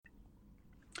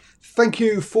Thank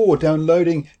you for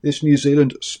downloading this New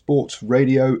Zealand Sports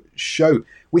Radio show.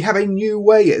 We have a new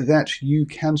way that you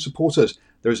can support us.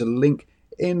 There is a link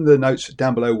in the notes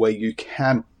down below where you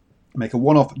can make a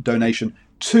one-off donation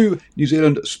to New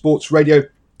Zealand Sports Radio.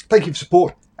 Thank you for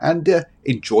support and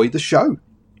enjoy the show.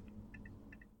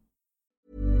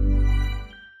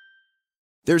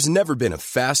 There's never been a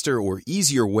faster or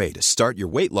easier way to start your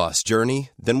weight loss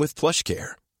journey than with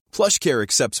PlushCare. PlushCare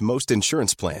accepts most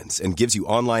insurance plans and gives you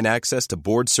online access to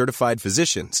board-certified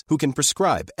physicians who can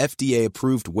prescribe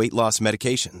FDA-approved weight loss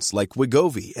medications like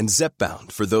Wegovy and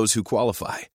Zepbound for those who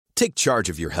qualify. Take charge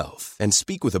of your health and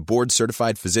speak with a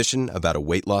board-certified physician about a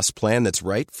weight loss plan that's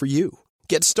right for you.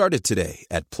 Get started today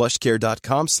at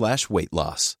plushcare.com/weight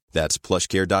loss. That's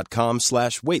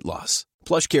plushcare.com/weight loss.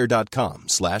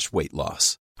 plushcare.com/weight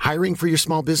loss. Hiring for your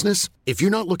small business? If you're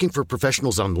not looking for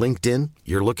professionals on LinkedIn,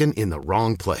 you're looking in the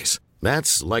wrong place.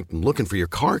 That's like looking for your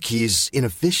car keys in a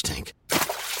fish tank.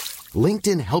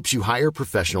 LinkedIn helps you hire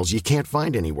professionals you can't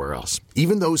find anywhere else,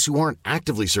 even those who aren't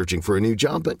actively searching for a new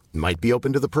job but might be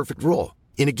open to the perfect role.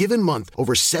 In a given month,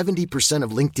 over 70%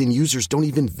 of LinkedIn users don't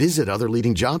even visit other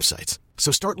leading job sites.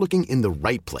 So start looking in the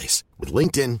right place. With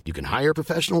LinkedIn, you can hire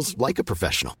professionals like a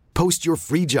professional. Post your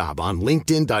free job on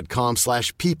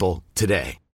linkedin.com/people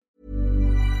today.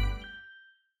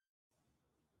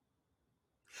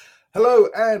 Hello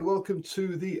and welcome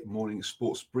to the morning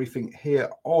sports briefing here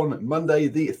on Monday,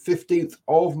 the 15th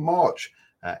of March.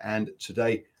 And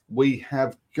today we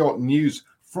have got news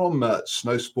from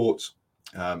snow sports,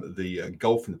 the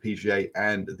golf and the PGA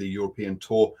and the European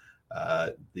Tour,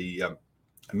 the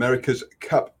America's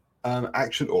Cup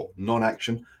action or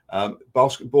non-action,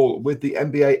 basketball with the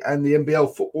NBA and the NBL,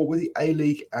 football with the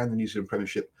A-League and the New Zealand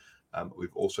Premiership.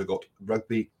 We've also got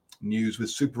rugby news with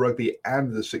Super Rugby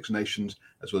and the Six Nations,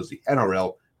 as well as the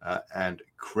NRL and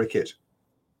cricket.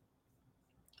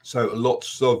 So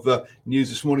lots of news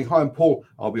this morning. Hi, I'm Paul.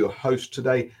 I'll be your host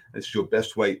today. This is your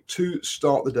best way to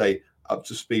start the day up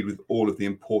to speed with all of the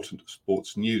important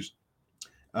sports news.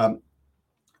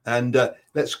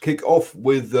 Let's kick off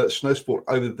with snow sport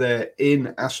over there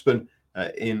in Aspen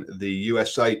in the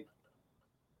USA.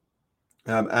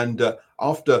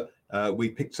 After we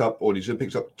picked up, or New Zealand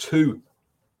picked up two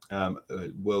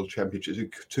World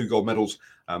Championships, two gold medals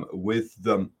with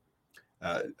them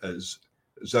as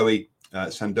Zoe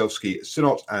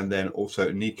Sandowski-Synnott and then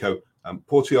also Nico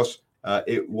Porteous.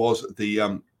 It was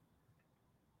the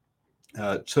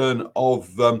turn of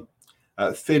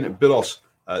Finn Bilos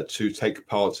to take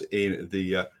part in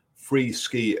the free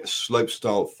ski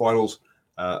slopestyle finals.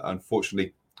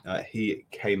 Unfortunately, he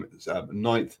came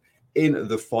ninth in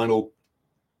the final,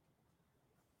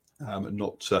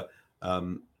 not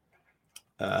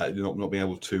being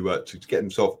able to get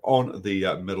himself on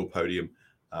the medal podium,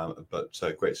 but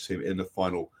great to see him in the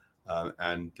final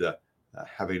and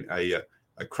having a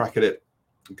crack at it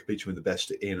and competing with the best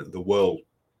in the world.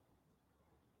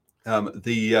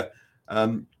 The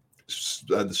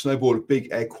snowboard big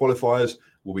air qualifiers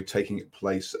will be taking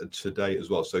place today as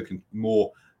well. So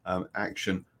more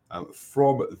action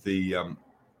from the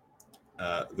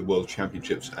World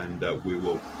Championships, and we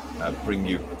will bring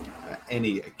you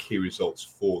any key results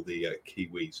for the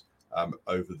Kiwis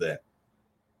over there.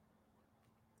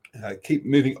 Keep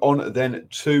moving on then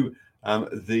to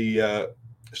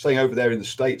staying over there in the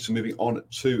States and moving on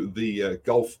to the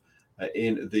golf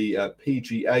in the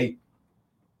PGA.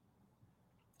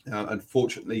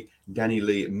 Unfortunately, Danny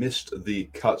Lee missed the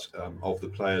cut of the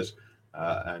players,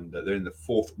 and they're in the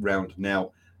fourth round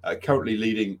now. Currently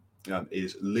leading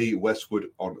is Lee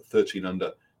Westwood on 13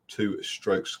 under, 2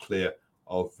 strokes clear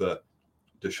of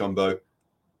DeChambeau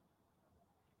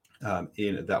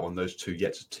in that one. Those two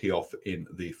yet to tee off in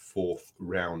the fourth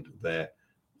round there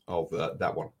of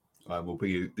that one. We'll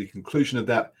bring you the conclusion of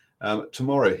that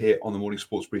tomorrow here on the Morning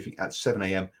Sports Briefing at 7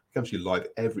 a.m. It comes to you live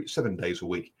every 7 days a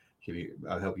week.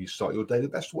 Help you start your day the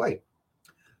best way.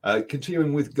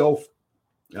 Continuing with golf,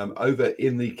 over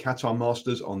in the Qatar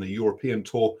Masters on the European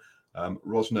Tour,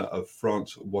 Rosner of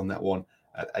France won that one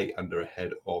at 8 under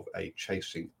ahead of a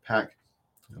chasing pack.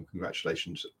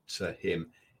 Congratulations to him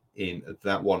in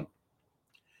that one.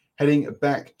 Heading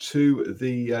back to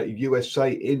the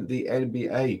USA in the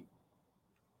NBA,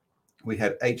 we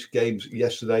had 8 games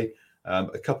yesterday.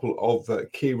 A couple of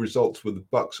key results where the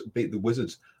Bucks beat the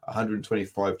Wizards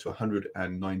 125 to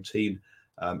 119,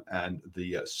 and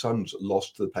the Suns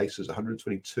lost to the Pacers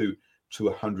 122 to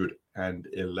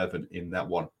 111 in that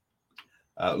one.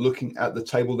 Looking at the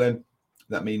table then,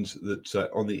 that means that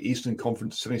on the Eastern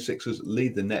Conference, 76ers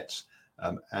lead the Nets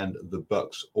and the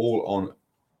Bucks all on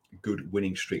good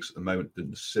winning streaks at the moment. The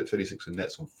 76ers and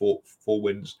Nets on four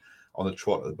wins, on the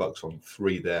trot. The Bucks on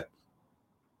 3 there,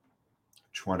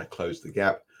 trying to close the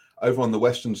gap. Over on the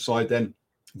Western side, then,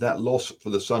 that loss for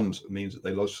the Suns means that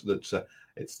they lost. That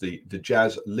it's the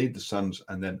Jazz lead the Suns,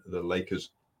 and then the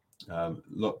Lakers.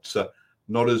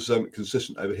 Not as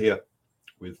consistent over here,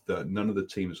 with none of the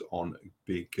teams on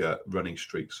big running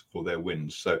streaks for their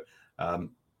wins. So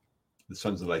the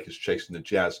Suns and the Lakers chasing the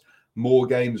Jazz. More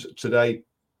games today,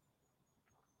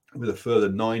 with a further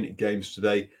 9 games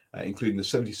today, including the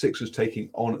 76ers taking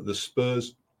on the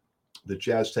Spurs, the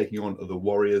Jazz taking on the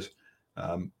Warriors,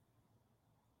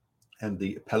 and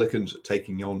the Pelicans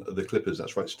taking on the Clippers.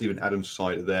 That's right, Steven Adams'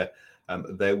 side there.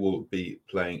 They will be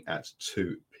playing at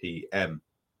 2 p.m.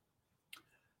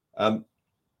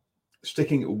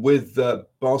 Sticking with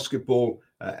basketball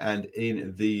and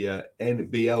in the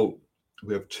NBL,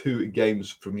 we have 2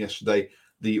 games from yesterday.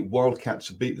 The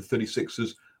Wildcats beat the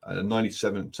 36ers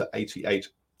 97-88,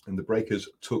 and the Breakers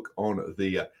took on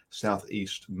the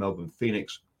Southeast Melbourne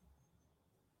Phoenix.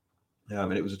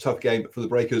 And it was a tough game for the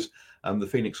Breakers. The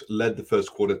Phoenix led the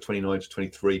first quarter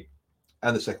 29-23,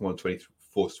 and the second one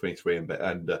 24-23,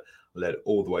 and led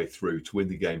all the way through to win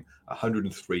the game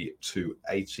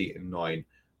 103-89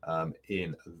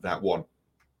 in that one.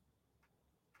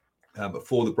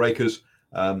 For the Breakers,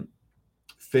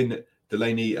 Finn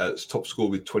Delaney top scorer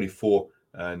with 24,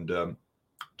 and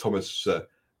Thomas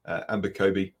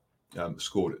Amberkobe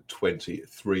scored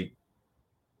 23.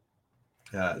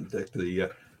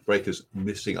 The Breakers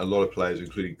missing a lot of players,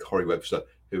 including Corey Webster,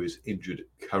 who is injured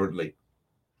currently.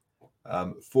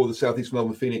 For the Southeast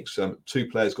Melbourne Phoenix, 2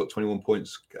 players got 21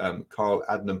 points, Carl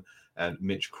Adnam and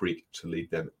Mitch Creek, to lead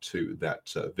them to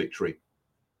that victory.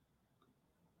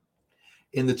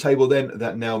 In the table then,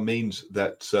 that now means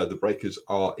that the Breakers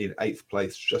are in 8th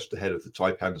place, just ahead of the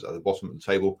Taipans at the bottom of the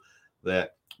table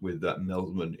there, with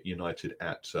Melbourne United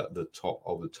at the top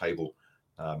of the table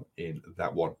in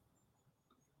that one.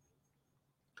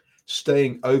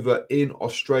 Staying over in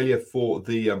Australia for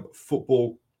the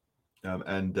football,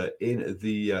 and in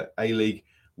the A-League,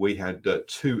 we had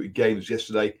 2 games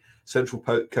yesterday. Central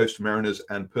Coast Mariners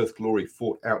and Perth Glory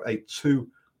fought out a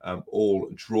 2-all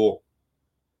draw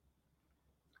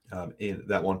in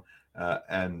that one,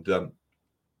 and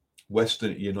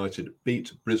Western United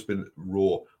beat Brisbane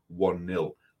Roar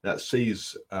 1-0. That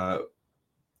sees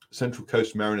Central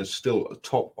Coast Mariners still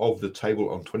top of the table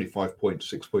on 25 points,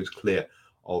 6 points clear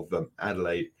of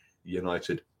Adelaide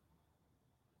United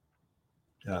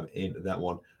in that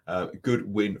one. Good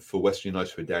win for Western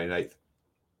United, for down in 8th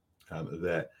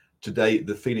there. Today,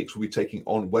 the Phoenix will be taking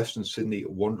on Western Sydney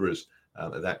Wanderers.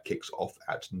 That kicks off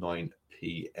at 9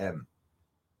 p.m.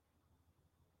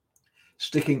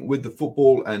 Sticking with the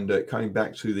football and coming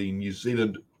back to the New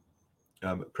Zealand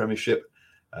Premiership,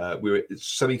 we're at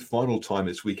semi-final time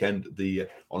this weekend.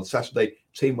 On Saturday,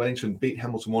 Team Wellington beat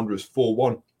Hamilton Wanderers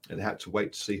 4-1, and they had to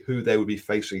wait to see who they would be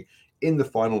facing in the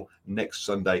final next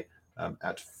Sunday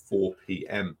at 4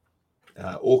 p.m.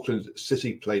 Auckland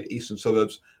City played Eastern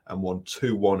Suburbs and won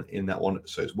 2-1 in that one.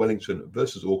 So it's Wellington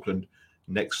versus Auckland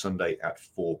next Sunday at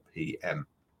 4 p.m.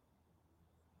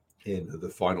 in the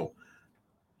final.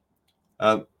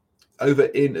 Over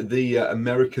in the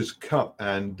America's Cup,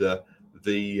 and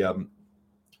the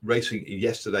racing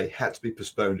yesterday had to be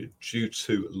postponed due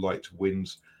to light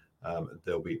winds.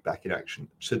 They'll be back in action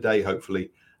today,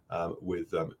 hopefully,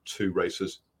 with 2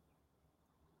 races.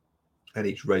 And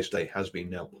each race day has been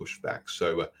now pushed back.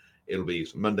 So it'll be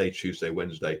Monday, Tuesday,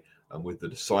 Wednesday, and with the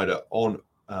decider on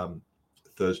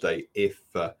Thursday if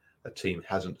a team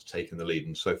hasn't taken the lead.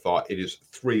 And so far, it is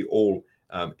 3-all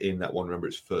in that one. Remember,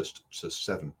 it's 1st to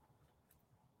 7.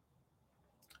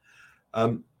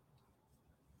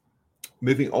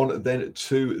 Moving on then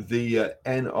to the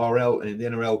NRL. And in the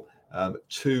NRL,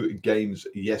 2 games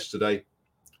yesterday.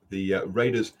 The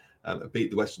Raiders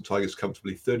beat the Western Tigers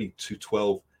comfortably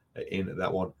 30-12 in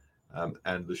that one.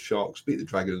 And the Sharks beat the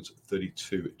Dragons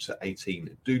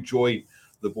 32-18. Do join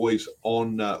the boys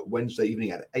on Wednesday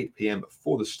evening at 8 p.m.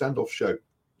 for the standoff show.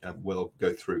 And we'll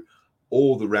go through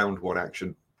all the round 1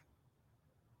 action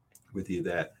with you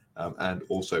there, and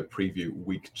also preview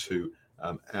week 2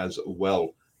 as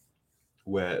well,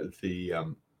 where the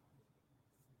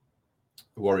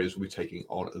Warriors will be taking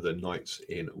on the Knights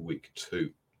in week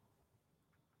 2.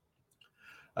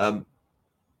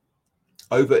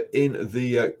 Over in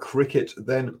the cricket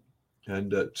then,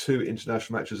 and 2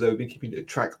 international matches there. We've been keeping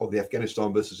track of the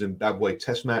Afghanistan versus Zimbabwe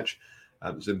test match.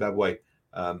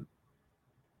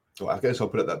 Afghanistan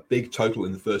put up that big total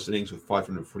in the first innings with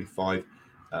 545,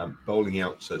 bowling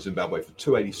out Zimbabwe for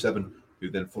 287, who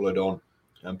then followed on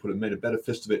and made a better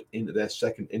fist of it in their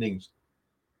second innings.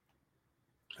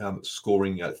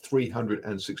 scoring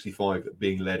 365,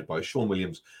 being led by Sean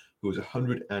Williams, who was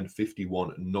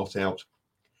 151 not out.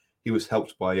 He was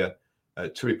helped by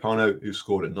Tiripano, who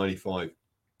scored at 95,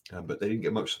 but they didn't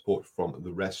get much support from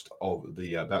the rest of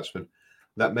the batsmen.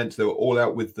 That meant they were all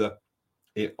out with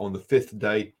on the fifth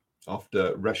day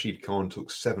after Rashid Khan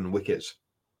took 7 wickets.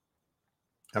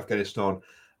 Afghanistan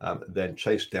then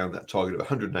chased down that target of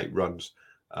 108 runs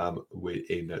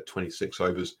in 26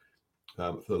 overs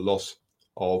for the loss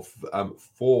of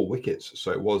 4 wickets.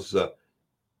 So it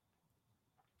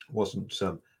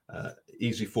wasn't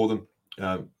easy for them.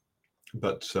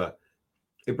 But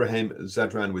Ibrahim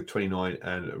Zadran with 29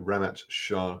 and Ramat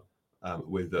Shah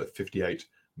with 58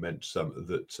 meant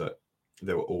that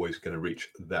they were always going to reach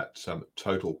that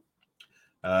total.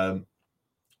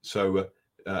 So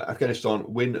Afghanistan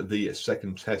win the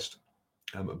second test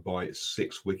by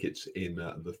 6 wickets in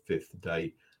the 5th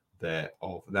day there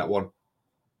of that one.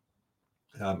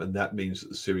 And that means that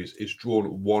the series is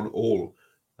drawn 1-1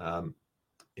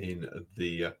 in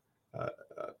the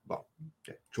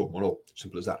drawn 1-1,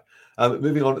 simple as that.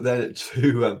 Moving on then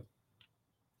to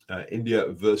India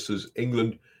versus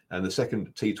England, and the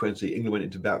second T20. England went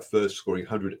into bat first, scoring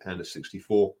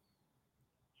 164.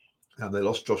 And they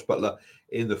lost Josh Butler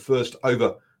in the first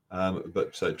over,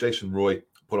 but Jason Roy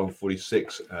put on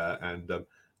 46 and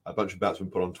a bunch of batsmen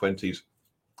put on 20s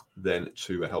then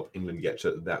to help England get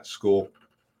to that score.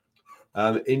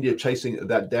 India chasing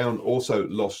that down also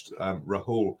lost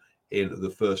Rahul in the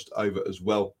first over as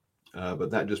well,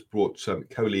 but that just brought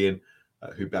Kohli in,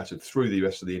 who batted through the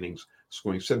rest of the innings,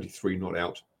 scoring 73 not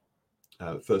out.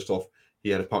 First off, he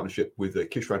had a partnership with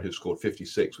Kishran, who scored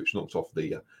 56, which knocked off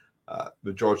the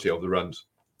majority of the runs,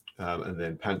 and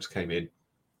then Pant came in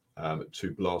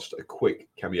to blast a quick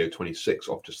cameo 26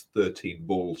 off just 13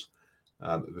 balls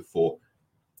before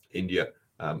India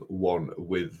won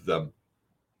with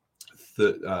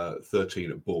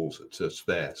 13 balls to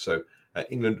spare. So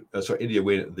India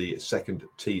win the second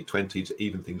T20 to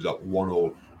even things up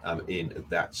 1-1 in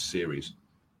that series.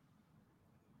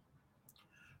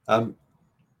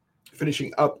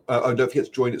 Finishing up, don't forget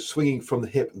to join Swinging from the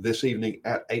Hip this evening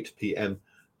at 8 p.m,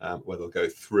 where they'll go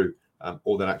through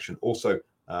all that action. Also,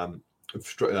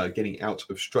 getting out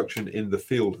obstruction in the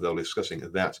field, they'll be discussing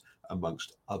that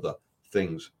amongst other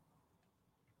things.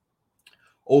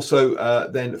 Also,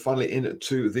 then finally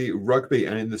into the rugby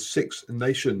and in the Six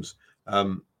Nations.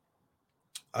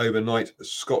 Overnight,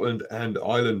 Scotland and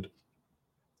Ireland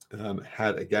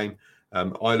had a game.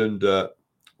 Ireland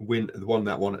won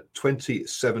that one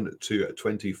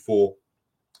 27-24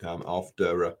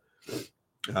 after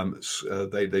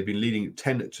they've been leading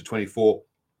 10-24,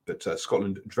 but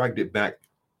Scotland dragged it back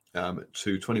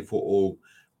to 24-all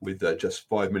with just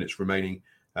 5 minutes remaining.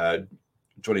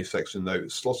 Johnny Sexton, though,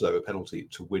 slotted over a penalty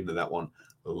to win that one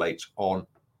late on.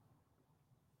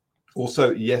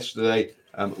 Also, yesterday,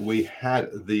 we had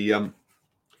the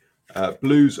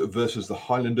Blues versus the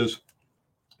Highlanders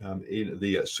in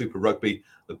the Super Rugby.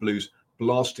 The Blues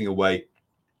blasting away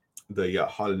the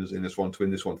Highlanders in this one to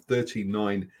win this one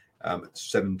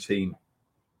 39-17.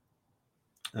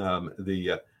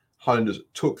 The Highlanders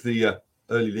took the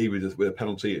early lead with a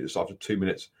penalty just after 2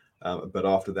 minutes, but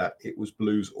after that, it was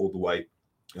Blues all the way,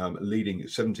 leading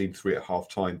 17-3 at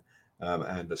half-time,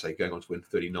 and let's say going on to win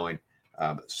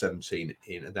 39-17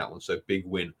 in that one. So big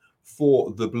win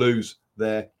for the Blues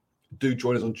there. Do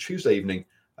join us on Tuesday evening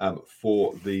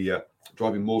for the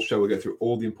Driving Maul show. We'll go through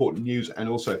all the important news, and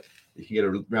also you can get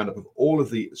a roundup of all of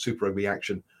the Super Rugby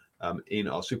action in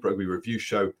our Super Rugby review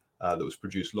show that was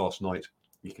produced last night.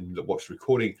 You can watch the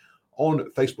recording on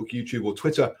Facebook, YouTube, or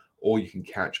Twitter, or you can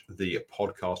catch the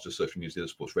podcast of Social News Zealand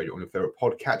Sports Radio on your favorite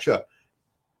podcatcher.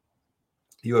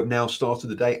 You have now started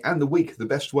the day and the week the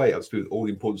best way, up to with all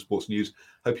the important sports news.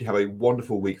 Hope you have a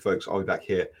wonderful week, folks. I'll be back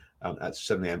here at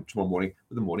 7 a.m. tomorrow morning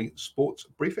with the morning sports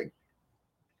briefing.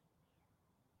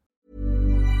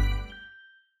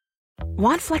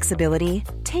 Want flexibility?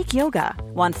 Take yoga.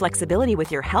 Want flexibility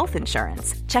with your health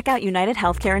insurance? Check out United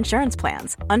Healthcare Insurance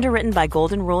Plans. Underwritten by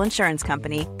Golden Rule Insurance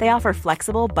Company, they offer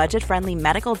flexible, budget-friendly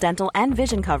medical, dental, and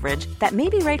vision coverage that may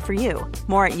be right for you.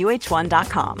 More at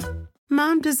uh1.com.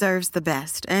 Mom deserves the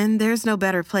best, and there's no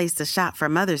better place to shop for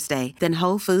Mother's Day than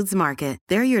Whole Foods Market.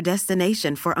 They're your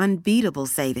destination for unbeatable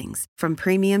savings, from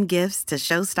premium gifts to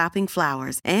show-stopping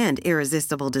flowers and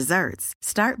irresistible desserts.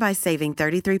 Start by saving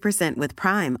 33% with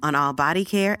Prime on all body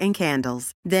care and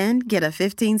candles. Then get a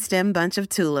 15-stem bunch of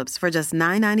tulips for just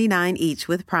 $9.99 each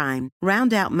with Prime.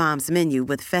 Round out Mom's menu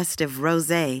with festive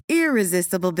rosé,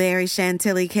 irresistible berry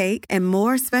chantilly cake, and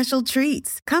more special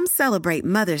treats. Come celebrate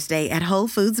Mother's Day at Whole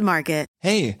Foods Market. it.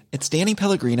 Hey, it's Danny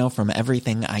Pellegrino from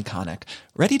Everything Iconic.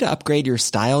 Ready to upgrade your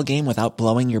style game without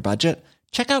blowing your budget?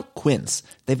 Check out Quince.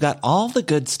 They've got all the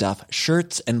good stuff,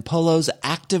 shirts and polos,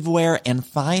 activewear, and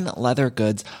fine leather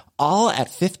goods, all at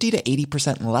 50 to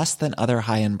 80% less than other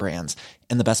high-end brands.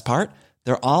 And the best part?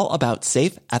 They're all about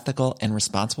safe, ethical, and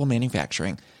responsible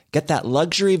manufacturing. Get that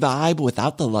luxury vibe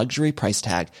without the luxury price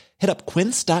tag. Hit up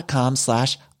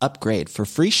quince.com/upgrade for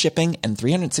free shipping and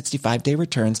 365-day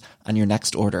returns on your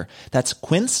next order. That's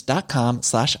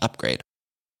quince.com/upgrade.